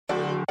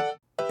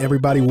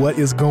Everybody, what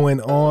is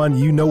going on?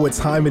 You know what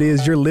time it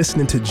is. You're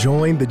listening to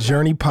Join the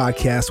Journey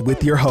podcast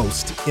with your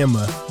host,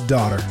 Emma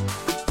Daughter.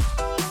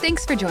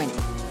 Thanks for joining.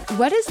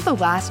 What does the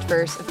last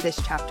verse of this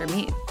chapter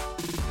mean?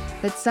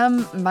 That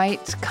some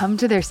might come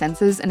to their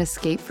senses and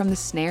escape from the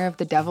snare of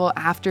the devil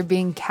after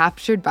being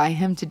captured by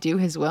him to do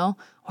his will?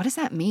 What does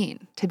that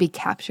mean, to be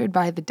captured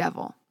by the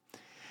devil?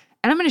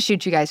 And I'm going to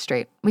shoot you guys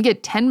straight. We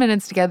get 10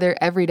 minutes together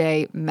every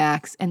day,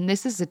 max, and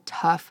this is a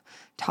tough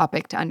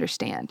topic to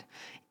understand.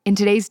 In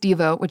today's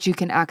Devo, which you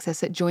can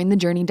access at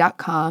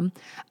jointhejourney.com,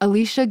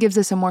 Alicia gives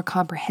us a more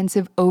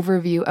comprehensive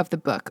overview of the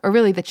book, or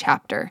really the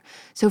chapter.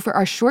 So for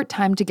our short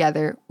time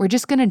together, we're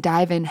just going to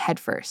dive in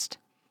headfirst.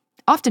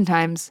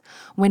 Oftentimes,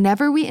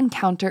 whenever we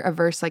encounter a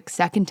verse like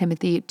 2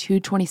 Timothy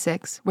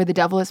 2:26, where the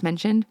devil is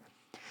mentioned,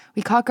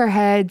 we cock our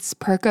heads,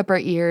 perk up our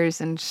ears,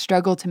 and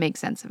struggle to make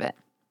sense of it.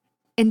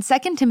 In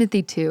 2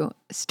 Timothy 2,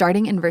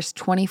 starting in verse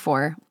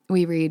 24,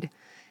 we read,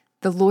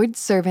 "The Lord's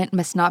servant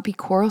must not be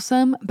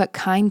quarrelsome, but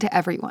kind to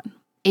everyone,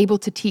 able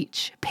to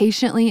teach,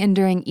 patiently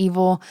enduring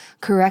evil,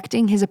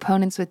 correcting his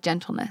opponents with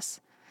gentleness.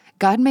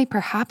 God may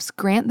perhaps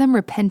grant them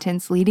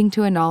repentance leading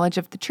to a knowledge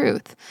of the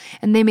truth,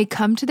 and they may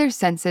come to their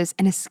senses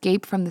and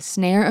escape from the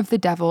snare of the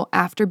devil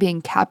after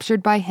being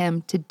captured by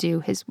him to do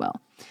his will."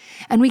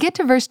 And we get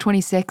to verse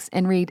 26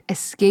 and read,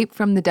 "escape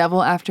from the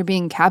devil after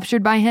being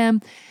captured by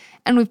him."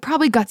 And we've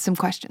probably got some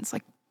questions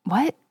like,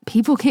 what?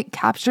 People get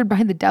captured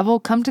by the devil,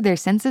 come to their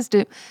senses?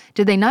 Do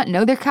they not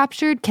know they're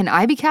captured? Can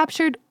I be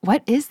captured?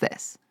 What is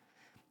this?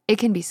 It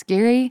can be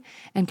scary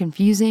and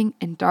confusing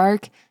and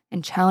dark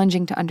and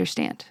challenging to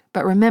understand.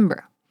 But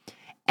remember,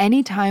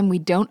 anytime we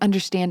don't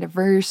understand a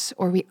verse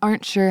or we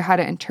aren't sure how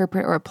to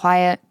interpret or apply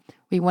it,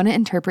 we want to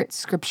interpret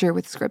Scripture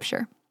with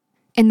Scripture.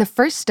 And the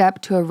first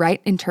step to a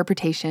right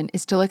interpretation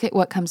is to look at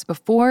what comes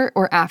before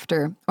or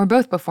after, or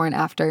both before and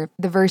after,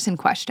 the verse in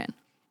question.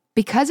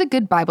 Because a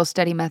good Bible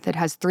study method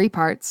has 3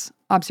 parts: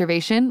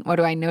 observation, what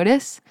do I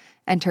notice?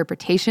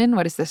 Interpretation,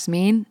 what does this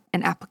mean?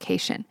 And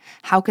application,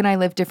 how can I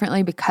live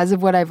differently because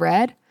of what I've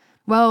read?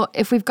 Well,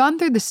 if we've gone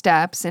through the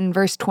steps in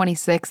verse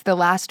 26, the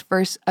last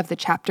verse of the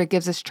chapter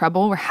gives us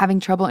trouble, we're having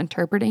trouble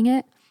interpreting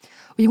it,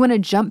 we want to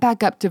jump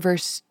back up to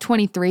verse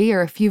 23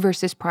 or a few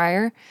verses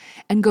prior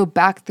and go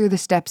back through the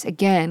steps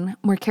again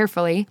more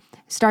carefully,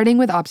 starting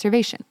with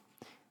observation.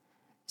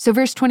 So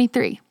verse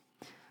 23,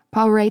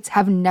 Paul writes,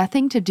 "Have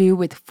nothing to do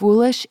with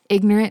foolish,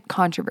 ignorant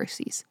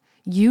controversies.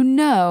 You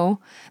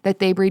know that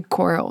they breed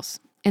quarrels.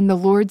 And the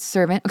Lord's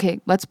servant," okay,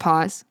 let's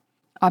pause.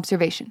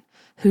 Observation.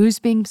 Who's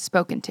being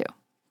spoken to?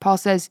 Paul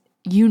says,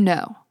 "You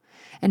know."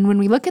 And when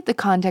we look at the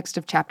context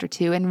of chapter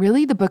 2, and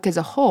really the book as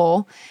a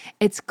whole,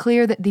 it's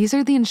clear that these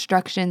are the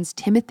instructions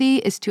Timothy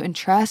is to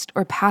entrust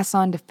or pass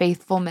on to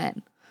faithful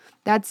men.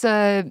 That's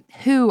a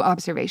who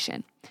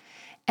observation.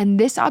 And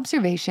this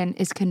observation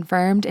is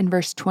confirmed in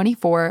verse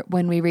 24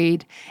 when we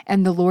read,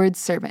 "And the Lord's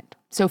servant."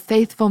 So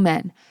faithful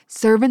men,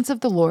 servants of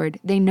the Lord,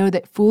 they know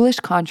that foolish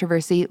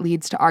controversy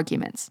leads to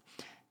arguments.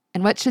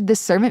 And what should this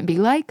servant be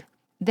like?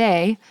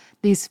 They,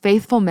 these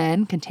faithful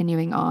men,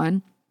 continuing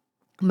on,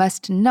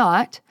 must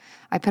not,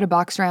 I put a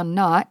box around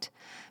not,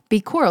 be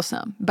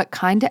quarrelsome, but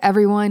kind to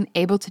everyone,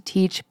 able to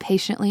teach,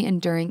 patiently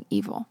enduring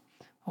evil.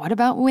 What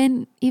about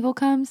when evil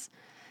comes?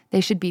 They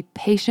should be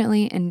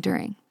patiently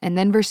enduring. And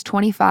then verse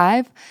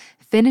 25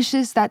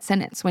 finishes that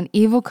sentence. When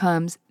evil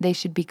comes, they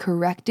should be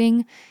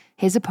correcting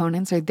his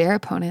opponents or their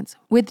opponents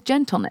with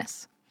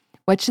gentleness.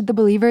 What should the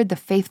believer, the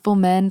faithful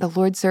men, the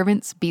Lord's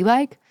servants be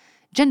like?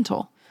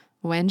 Gentle.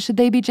 When should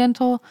they be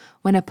gentle?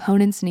 When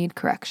opponents need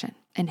correction.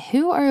 And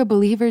who are a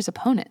believer's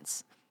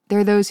opponents?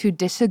 They're those who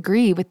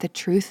disagree with the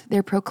truth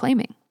they're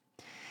proclaiming.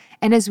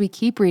 And as we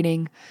keep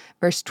reading,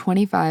 verse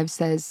 25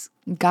 says,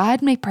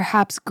 God may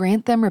perhaps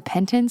grant them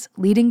repentance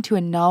leading to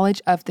a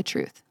knowledge of the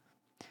truth.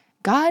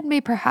 God may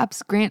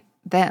perhaps grant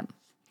them.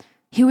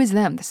 Who is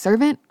them, the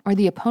servant or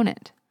the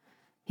opponent?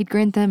 He'd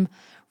grant them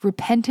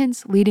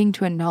repentance leading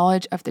to a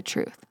knowledge of the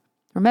truth.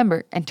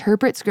 Remember,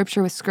 interpret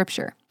Scripture with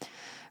Scripture.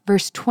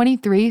 Verse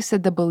 23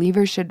 said the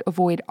believer should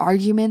avoid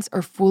arguments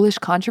or foolish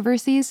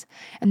controversies,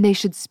 and they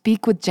should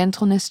speak with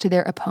gentleness to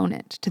their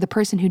opponent, to the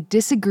person who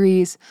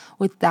disagrees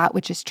with that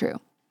which is true.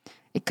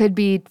 It could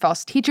be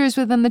false teachers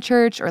within the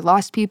church or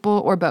lost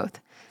people or both.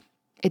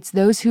 It's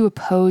those who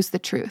oppose the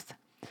truth.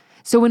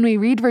 So when we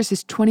read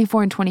verses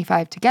 24 and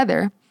 25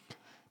 together,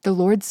 the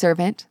Lord's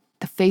servant,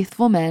 the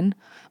faithful men,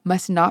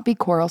 must not be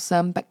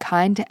quarrelsome, but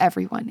kind to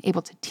everyone,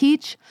 able to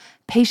teach,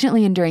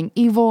 patiently enduring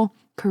evil,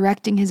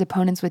 correcting his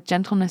opponents with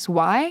gentleness.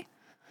 Why?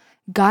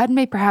 God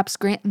may perhaps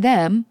grant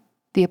them,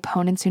 the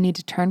opponents who need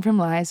to turn from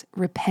lies,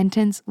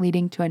 repentance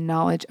leading to a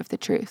knowledge of the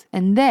truth.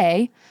 And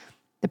they,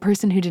 the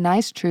person who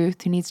denies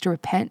truth, who needs to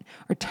repent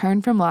or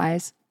turn from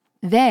lies,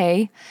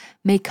 they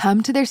may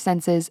come to their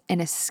senses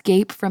and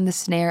escape from the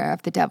snare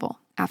of the devil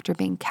after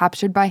being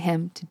captured by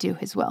him to do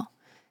his will.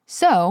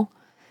 So,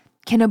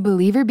 can a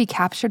believer be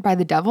captured by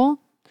the devil?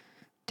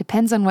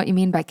 Depends on what you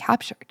mean by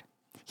captured.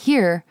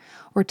 Here,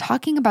 we're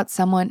talking about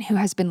someone who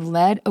has been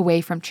led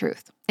away from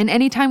truth. And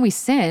anytime we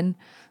sin,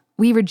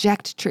 we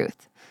reject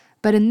truth.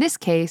 But in this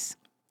case,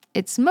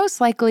 it's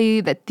most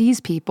likely that these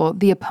people,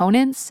 the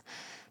opponents,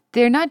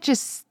 they're not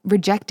just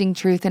rejecting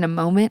truth in a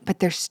moment, but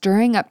they're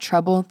stirring up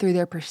trouble through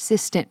their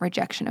persistent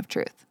rejection of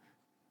truth.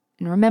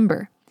 And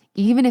remember,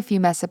 even if you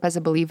mess up as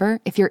a believer,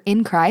 if you're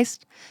in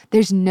Christ,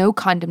 there's no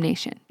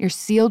condemnation. You're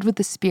sealed with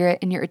the Spirit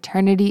and your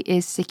eternity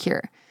is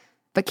secure.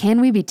 But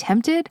can we be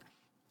tempted?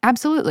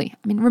 Absolutely.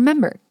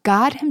 Remember,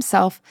 God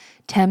himself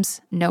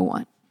tempts no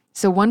one.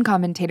 So one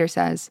commentator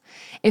says,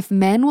 if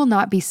men will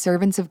not be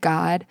servants of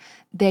God,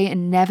 they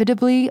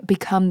inevitably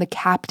become the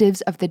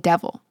captives of the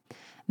devil.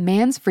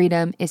 Man's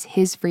freedom is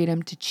his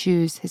freedom to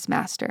choose his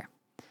master.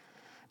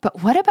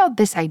 But what about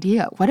this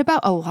idea? What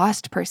about a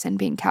lost person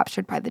being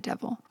captured by the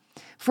devil?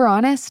 If we're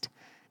honest,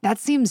 that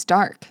seems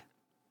dark.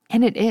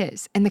 And it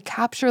is. And the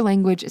capture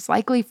language is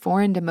likely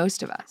foreign to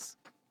most of us.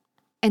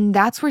 And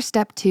that's where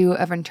step 2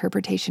 of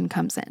interpretation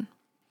comes in.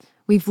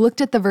 We've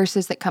looked at the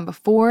verses that come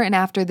before and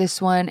after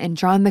this one and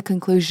drawn the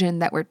conclusion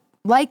that we're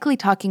likely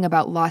talking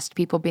about lost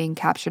people being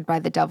captured by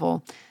the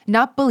devil,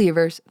 not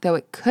believers, though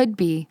it could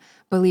be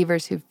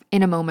believers who've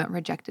in a moment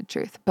rejected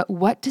truth. But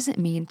what does it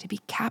mean to be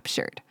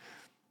captured?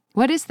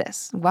 What is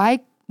this?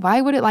 Why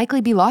would it likely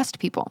be lost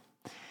people?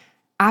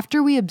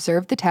 After we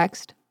observe the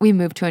text, we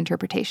move to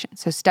interpretation.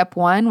 So step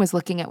 1 was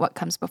looking at what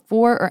comes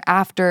before or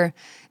after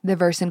the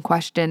verse in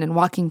question and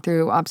walking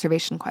through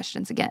observation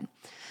questions again.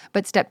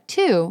 But step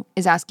 2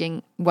 is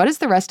asking, what does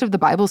the rest of the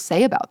Bible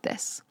say about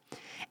this?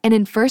 And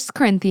in 1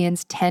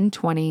 Corinthians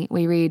 10:20,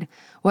 we read,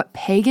 what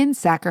pagan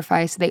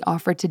sacrifice they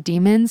offer to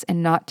demons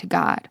and not to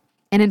God.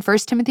 And in 1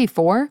 Timothy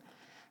 4,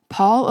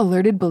 Paul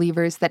alerted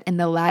believers that in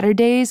the latter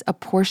days, a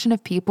portion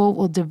of people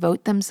will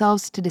devote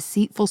themselves to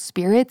deceitful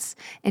spirits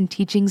and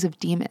teachings of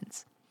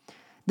demons.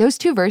 Those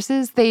 2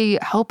 verses, they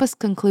help us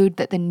conclude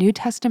that the New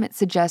Testament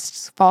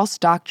suggests false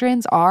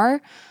doctrines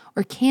are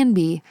or can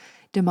be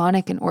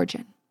demonic in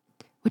origin,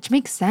 which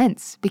makes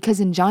sense because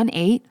in John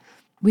 8,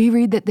 we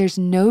read that there's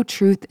no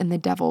truth in the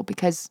devil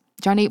because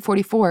John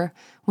 8:44,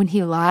 when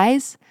he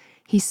lies,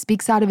 he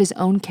speaks out of his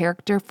own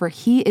character, for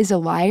he is a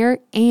liar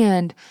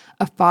and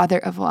a father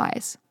of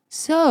lies.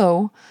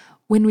 So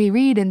when we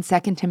read in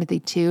 2 Timothy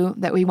 2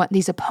 that we want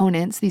these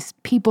opponents, these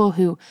people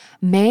who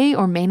may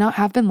or may not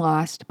have been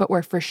lost, but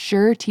were for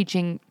sure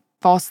teaching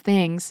false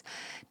things,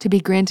 to be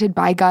granted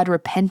by God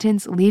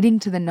repentance, leading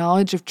to the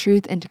knowledge of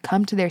truth and to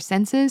come to their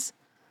senses,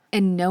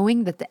 and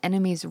knowing that the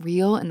enemy is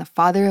real and the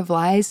father of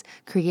lies,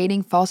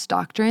 creating false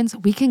doctrines,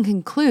 we can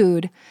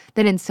conclude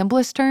that in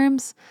simplest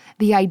terms,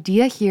 the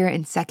idea here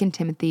in 2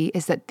 Timothy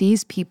is that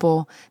these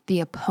people,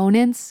 the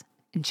opponents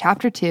in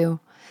chapter 2,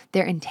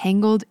 they're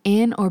entangled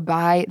in or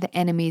by the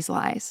enemy's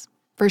lies.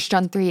 1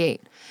 John 3:8,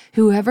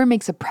 whoever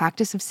makes a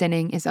practice of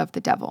sinning is of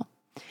the devil.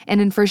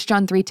 And in 1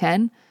 John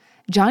 3:10,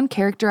 John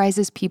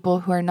characterizes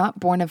people who are not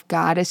born of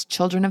God as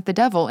children of the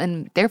devil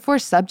and therefore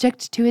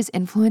subject to his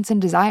influence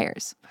and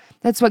desires.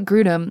 That's what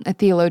Grudem, a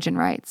theologian,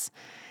 writes.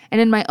 And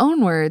in my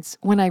own words,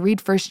 when I read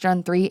 1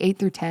 John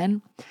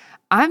 3:8-10,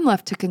 I'm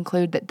left to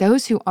conclude that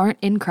those who aren't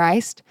in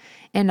Christ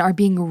and are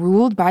being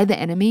ruled by the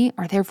enemy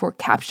are therefore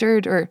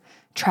captured or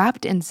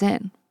trapped in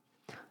sin.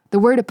 The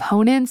word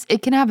opponents,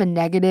 it can have a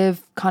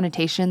negative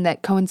connotation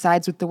that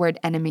coincides with the word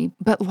enemy,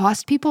 but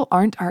lost people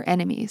aren't our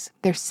enemies.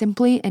 They're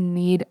simply in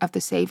need of the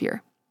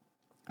Savior.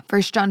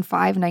 1 John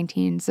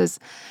 5:19 says,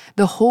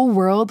 the whole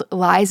world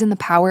lies in the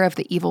power of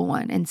the evil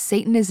one, and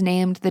Satan is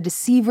named the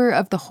deceiver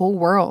of the whole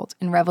world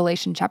in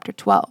Revelation chapter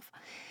 12.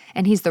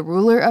 And he's the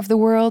ruler of the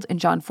world in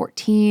John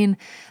 14,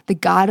 the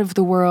God of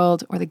the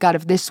world or the God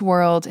of this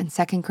world in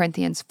 2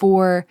 Corinthians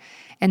 4,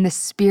 and the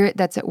spirit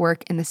that's at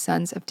work in the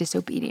sons of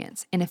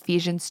disobedience in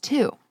Ephesians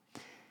 2.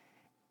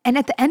 And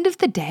at the end of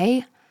the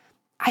day,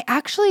 I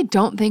actually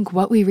don't think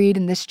what we read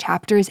in this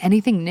chapter is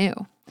anything new.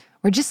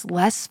 We're just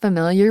less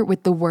familiar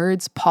with the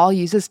words Paul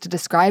uses to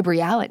describe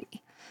reality.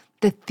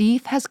 The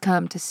thief has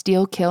come to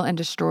steal, kill, and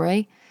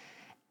destroy.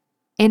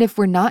 And if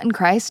we're not in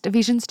Christ,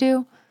 Ephesians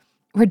 2,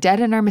 we're dead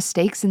in our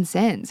mistakes and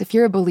sins. If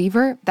you're a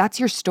believer, that's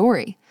your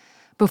story.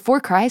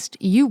 Before Christ,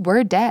 you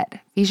were dead.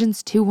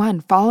 Ephesians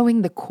 2:1,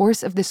 following the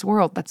course of this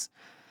world that's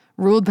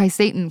ruled by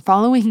Satan,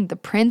 following the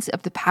prince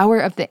of the power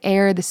of the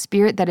air, the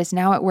spirit that is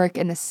now at work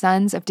in the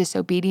sons of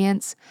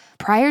disobedience.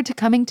 Prior to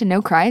coming to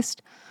know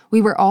Christ,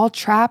 we were all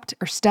trapped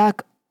or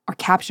stuck or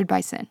captured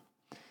by sin.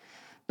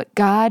 But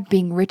God,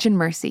 being rich in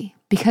mercy,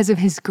 because of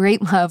his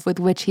great love with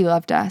which he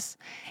loved us,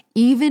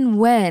 even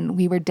when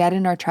we were dead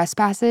in our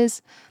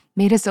trespasses,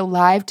 made us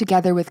alive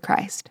together with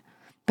Christ.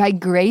 By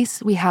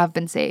grace, we have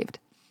been saved.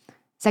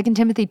 2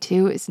 Timothy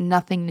 2 is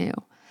nothing new.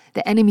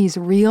 The enemy is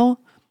real.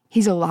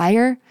 He's a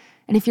liar.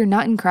 And if you're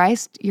not in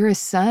Christ, you're a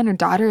son or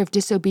daughter of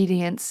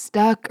disobedience,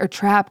 stuck or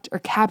trapped or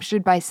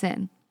captured by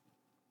sin.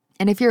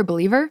 And if you're a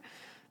believer,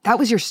 that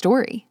was your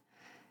story.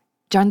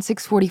 John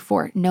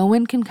 6:44, no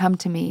one can come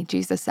to me,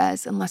 Jesus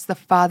says, unless the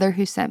Father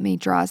who sent me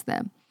draws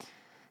them.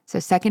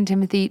 So 2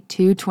 Timothy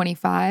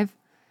 2:25,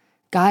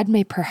 God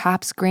may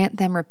perhaps grant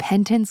them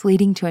repentance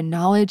leading to a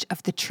knowledge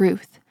of the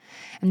truth,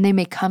 and they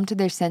may come to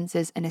their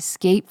senses and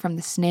escape from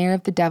the snare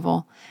of the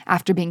devil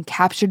after being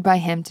captured by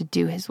him to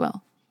do his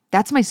will.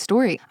 That's my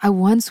story. I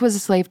once was a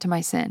slave to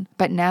my sin,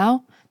 but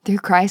now, through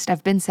Christ,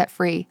 I've been set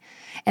free.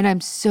 And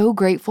I'm so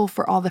grateful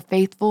for all the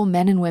faithful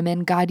men and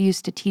women God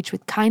used to teach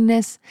with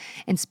kindness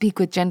and speak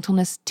with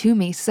gentleness to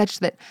me, such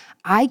that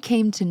I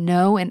came to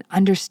know and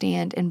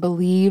understand and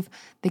believe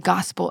the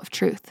gospel of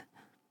truth.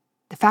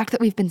 The fact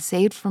that we've been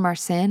saved from our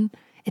sin,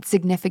 it's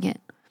significant.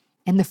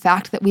 And the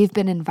fact that we've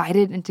been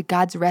invited into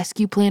God's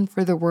rescue plan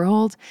for the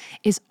world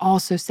is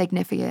also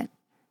significant.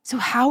 So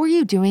how are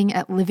you doing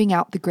at living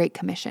out the Great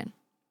Commission?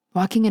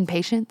 Walking in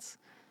patience?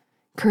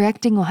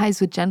 Correcting lies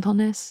with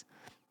gentleness?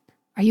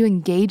 Are you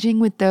engaging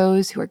with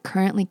those who are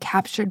currently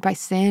captured by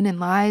sin and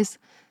lies?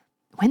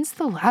 When's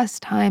the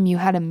last time you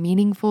had a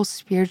meaningful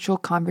spiritual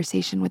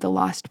conversation with a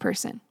lost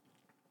person?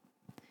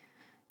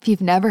 If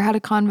you've never had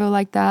a convo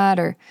like that,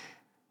 or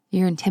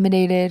you're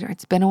intimidated, or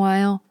it's been a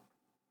while,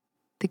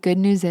 the good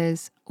news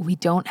is we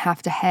don't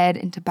have to head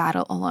into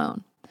battle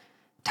alone.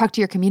 Talk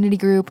to your community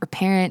group or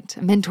parent,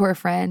 a mentor, or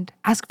friend.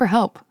 Ask for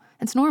help.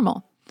 It's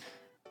normal.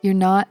 You're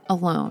not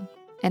alone.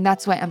 And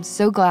that's why I'm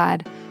so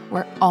glad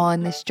we're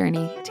on this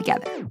journey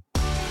together.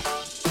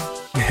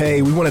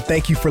 Hey, we want to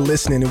thank you for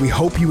listening, and we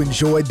hope you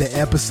enjoyed the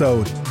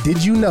episode.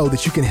 Did you know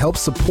that you can help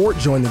support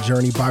Join the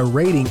Journey by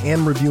rating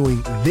and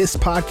reviewing this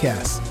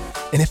podcast?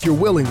 And if you're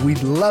willing,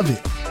 we'd love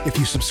it if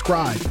you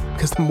subscribe,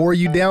 because the more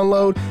you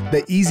download,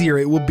 the easier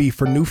it will be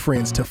for new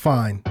friends to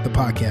find the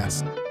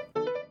podcast.